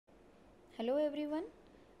Hello everyone,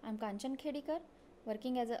 I am Khedikar,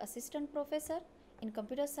 working as an assistant professor in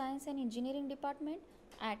Computer Science and Engineering Department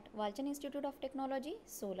at Walchand Institute of Technology,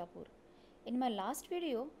 Solapur. In my last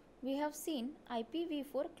video, we have seen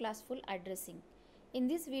IPv4 classful addressing. In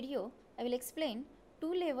this video, I will explain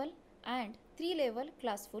 2-level and 3-level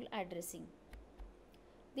classful addressing.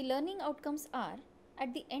 The learning outcomes are,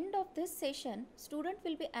 at the end of this session, student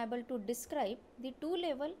will be able to describe the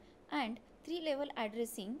 2-level and 3-level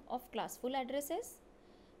addressing of classful addresses.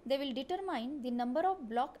 They will determine the number of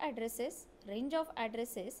block addresses, range of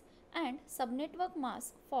addresses and subnetwork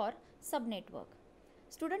mask for subnetwork.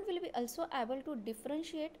 Student will be also able to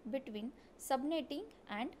differentiate between subnetting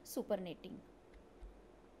and supernetting.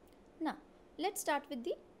 Now, let's start with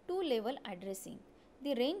the 2-level addressing.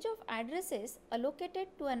 The range of addresses allocated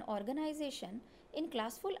to an organization in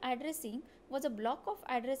classful addressing was a block of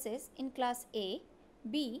addresses in class A,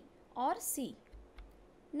 B or C.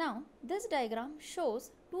 Now, this diagram shows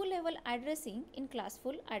 2-level addressing in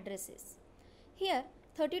classful addresses. Here,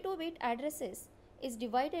 32-bit addresses is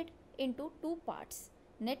divided into two parts,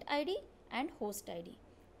 net ID and host ID.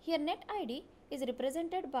 Here, net ID is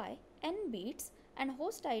represented by n bits and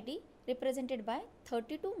host ID represented by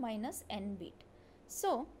 32 minus n bit.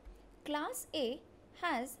 So, class A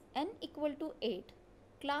has n equal to 8,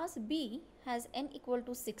 class B has n equal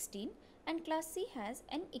to 16 and class C has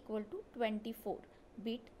n equal to 24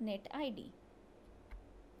 bit net ID.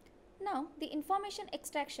 Now, the information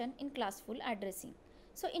extraction in classful addressing.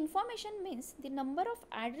 So, information means the number of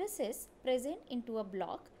addresses present into a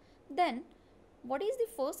block, then what is the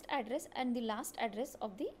first address and the last address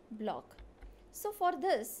of the block. So, for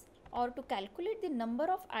this, or to calculate the number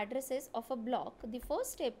of addresses of a block, the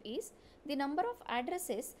first step is the number of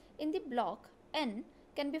addresses in the block n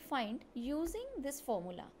can be found using this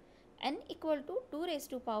formula, n equal to 2 raised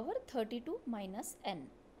to power 32 minus n.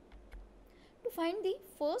 To find the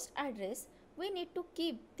first address, we need to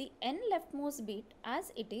keep the n leftmost bit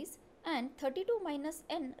as it is and 32 minus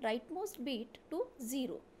n rightmost bit to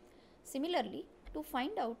 0. Similarly, to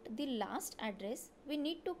find out the last address, we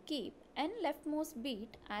need to keep n leftmost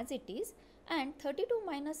bit as it is and 32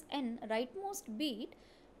 minus n rightmost bit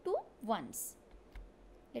to 1s.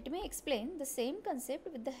 Let me explain the same concept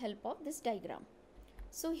with the help of this diagram.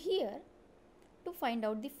 So here, to find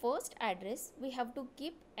out the first address, we have to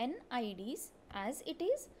keep n IDs as it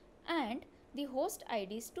is and the host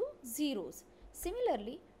IDs to zeros.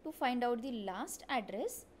 Similarly, to find out the last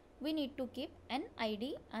address, we need to keep n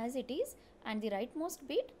ID as it is and the rightmost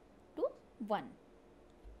bit to 1.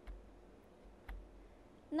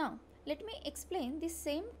 Now, let me explain the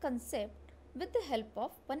same concept with the help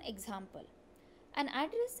of one example. An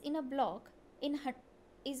address in a block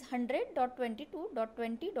is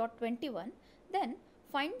 100.22.20.21. Then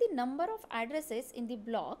find the number of addresses in the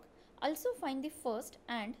block. Also find the first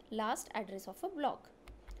and last address of a block.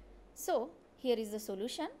 So, here is the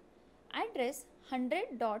solution. Address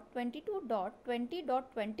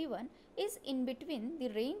 100.22.20.21 is in between the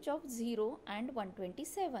range of 0 and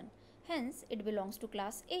 127. Hence, it belongs to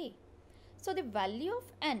class A. So, the value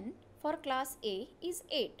of n for class A is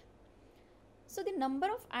 8. So, the number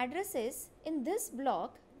of addresses in this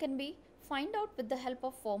block can be find out with the help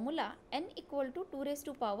of formula n equal to 2 raised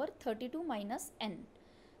to power 32 minus n.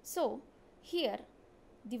 So, here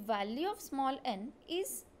the value of small n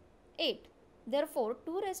is 8. Therefore,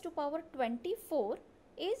 2 raised to power 24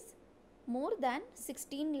 is more than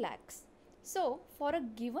 16 lakhs. So, for a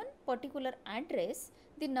given particular address,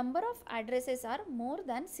 the number of addresses are more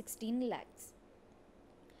than 16 lakhs.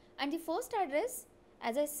 And the first address,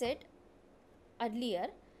 as I said earlier,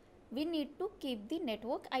 we need to keep the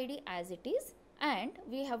network ID as it is and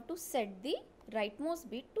we have to set the rightmost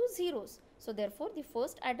bit to zeros. So, therefore, the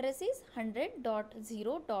first address is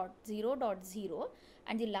 100.0.0.0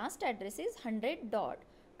 and the last address is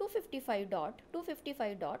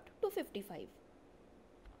 100.255.255.255.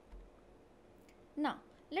 Now,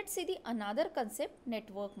 let's see the another concept,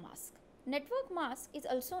 network mask. Network mask is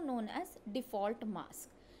also known as default mask.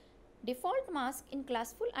 Default mask in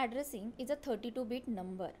classful addressing is a 32-bit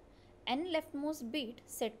number. N leftmost bit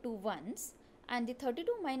set to 1s and the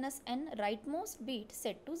 32 minus n rightmost bit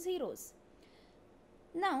set to zeros.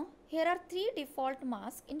 Now, here are three default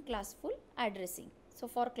masks in classful addressing. So,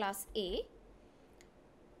 for class A,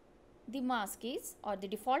 the mask is or the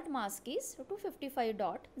default mask is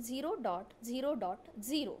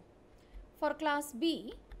 255.0.0.0. For class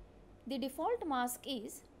B, the default mask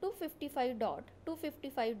is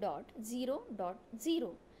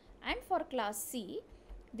 255.255.0.0 and for class C,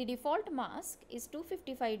 the default mask is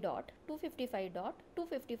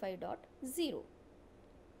 255.255.255.0.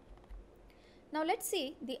 Now let's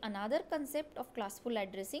see the another concept of classful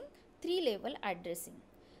addressing, three-level addressing.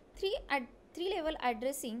 Three-level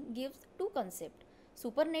addressing gives two concepts,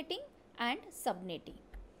 supernetting and subnetting.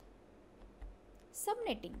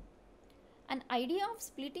 Subnetting. An idea of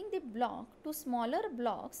splitting the block to smaller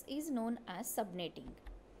blocks is known as subnetting.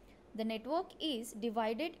 The network is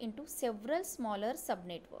divided into several smaller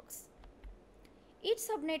subnetworks. Each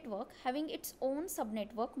subnetwork having its own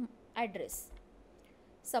subnetwork address.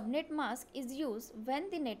 Subnet mask is used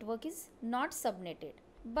when the network is not subnetted,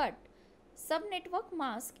 but subnetwork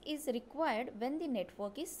mask is required when the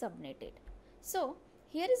network is subnetted. So,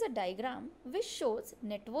 here is a diagram which shows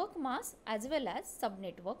network mask as well as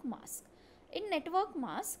subnetwork mask. In network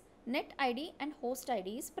mask, net ID and host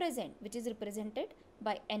ID is present, which is represented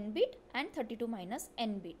by n bit and 32 minus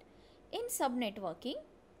n bit. In subnetworking,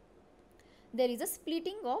 there is a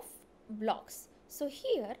splitting of blocks. So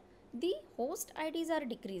here the host IDs are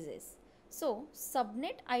decreases. So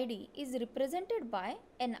subnet ID is represented by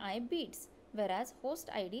ni bits, whereas host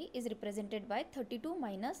ID is represented by 32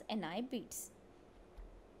 minus ni bits.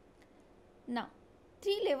 Now,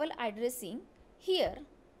 three-level addressing. Here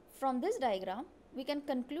from this diagram we can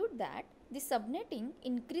conclude that the subnetting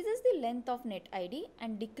increases the length of net ID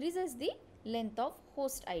and decreases the length of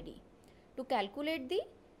host ID. To calculate the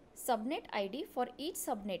subnet ID for each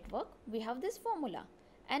subnetwork, we have this formula,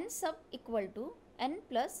 n sub equal to n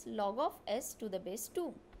plus log of s to the base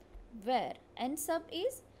 2, where n sub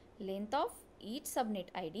is length of each subnet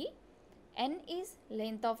ID, n is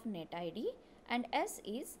length of net ID and s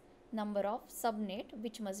is number of subnet,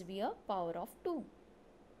 which must be a power of 2.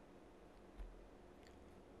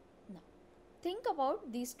 Now, think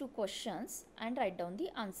about these two questions and write down the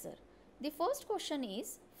answer. The first question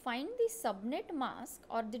is, find the subnet mask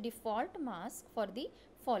or the default mask for the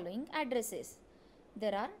following addresses.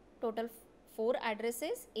 There are total 4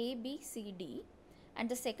 addresses A, B, C, D, and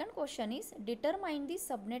the second question is, determine the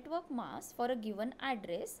subnetwork mask for a given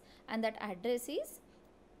address, and that address is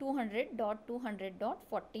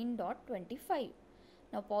 200.200.14.25.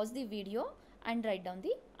 Now pause the video and write down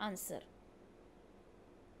the answer.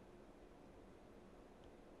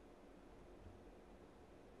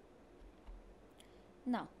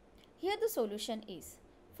 Now, here the solution is,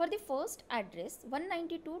 for the first address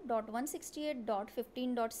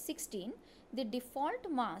 192.168.15.16, the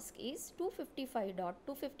default mask is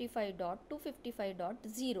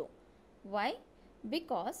 255.255.255.0. Why?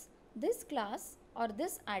 Because this class or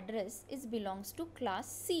this address belongs to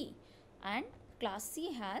class C, and class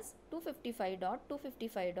C has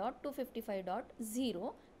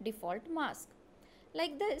 255.255.255.0 default mask.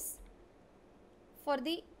 Like this, for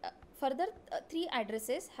the further 3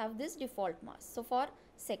 addresses have this default mask. So for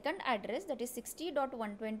second address, that is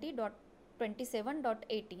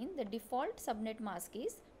 60.120.27.18, the default subnet mask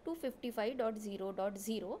is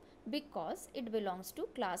 255.0.0 because it belongs to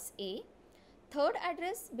class A. Third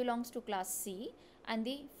address belongs to class C and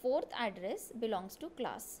the fourth address belongs to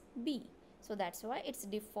class B. So that's why its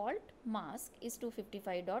default mask is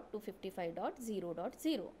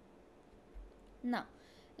 255.255.0.0. Now,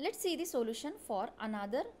 let's see the solution for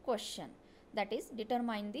another question, that is,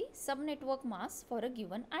 determine the subnetwork mask for a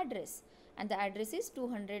given address, and the address is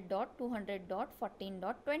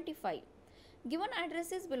 200.200.14.25. Given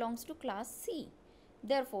addresses belongs to class C.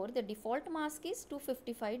 Therefore, the default mask is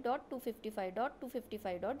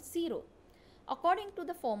 255.255.255.0. According to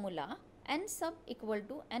the formula, n sub equal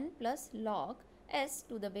to n plus log s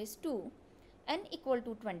to the base 2, n equal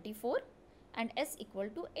to 24 and s equal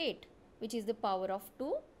to 8, which is the power of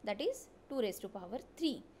 2, that is 2 raised to power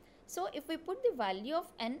 3. So, if we put the value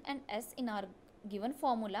of n and s in our given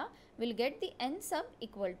formula, we will get the n sub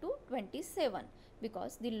equal to 27,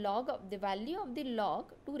 because the value of the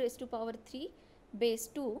log 2 raised to power 3 base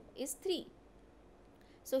 2 is 3.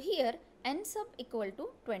 So, here n sub equal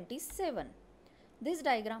to 27. This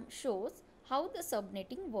diagram shows how the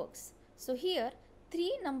subnetting works. So, here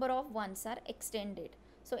 3 number of ones are extended.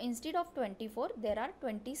 So, instead of 24, there are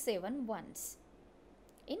 27 ones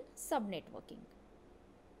in subnetworking.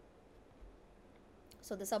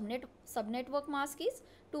 So, the subnetwork mask is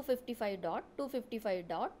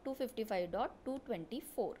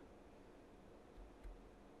 255.255.255.224.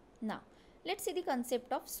 Now, let's see the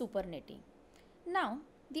concept of supernetting. Now,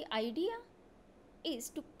 the idea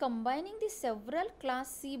is to combining the several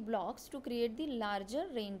class C blocks to create the larger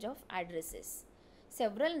range of addresses.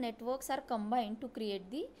 Several networks are combined to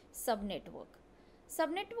create the subnetwork.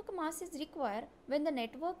 Subnetwork mask is required when the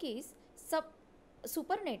network is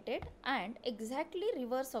supernetted and exactly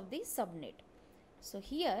reverse of the subnet. So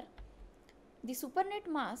here the supernet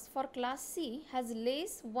mask for class C has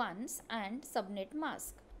less ones and subnet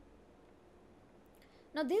mask.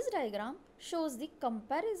 Now this diagram shows the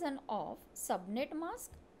comparison of subnet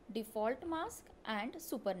mask, default mask and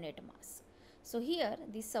supernet mask. So here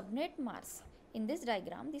the subnet mask, in this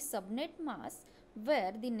diagram the subnet mask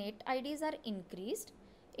where the net IDs are increased,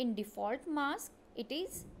 in default mask it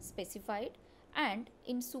is specified, and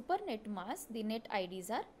in supernet mask the net IDs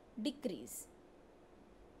are decreased.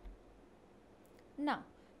 Now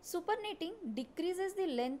supernetting decreases the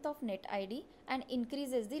length of net ID and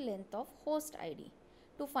increases the length of host ID.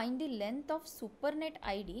 To find the length of supernet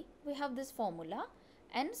ID, we have this formula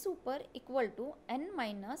n super equal to n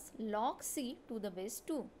minus log c to the base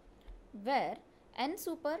 2, where n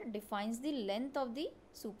super defines the length of the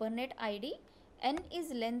supernet ID, n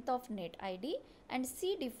is length of net ID, and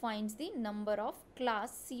c defines the number of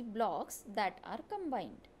class C blocks that are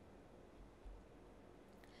combined.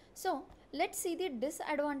 So let's see the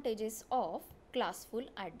disadvantages of classful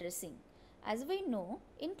addressing. As we know,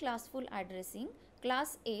 in classful addressing,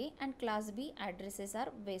 class A and class B addresses are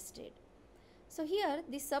wasted. So here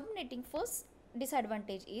the subnetting, first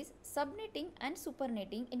disadvantage is subnetting and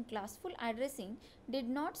supernetting in classful addressing did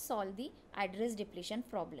not solve the address depletion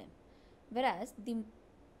problem, whereas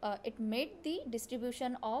it made the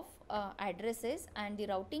distribution of addresses and the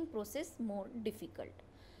routing process more difficult.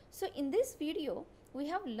 So in this video, we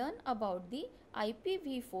have learned about the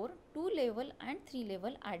IPv4 2-level and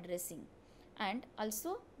 3-level addressing, and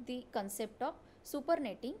also the concept of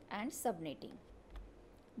supernetting and subnetting.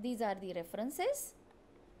 These are the references.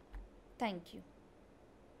 Thank you.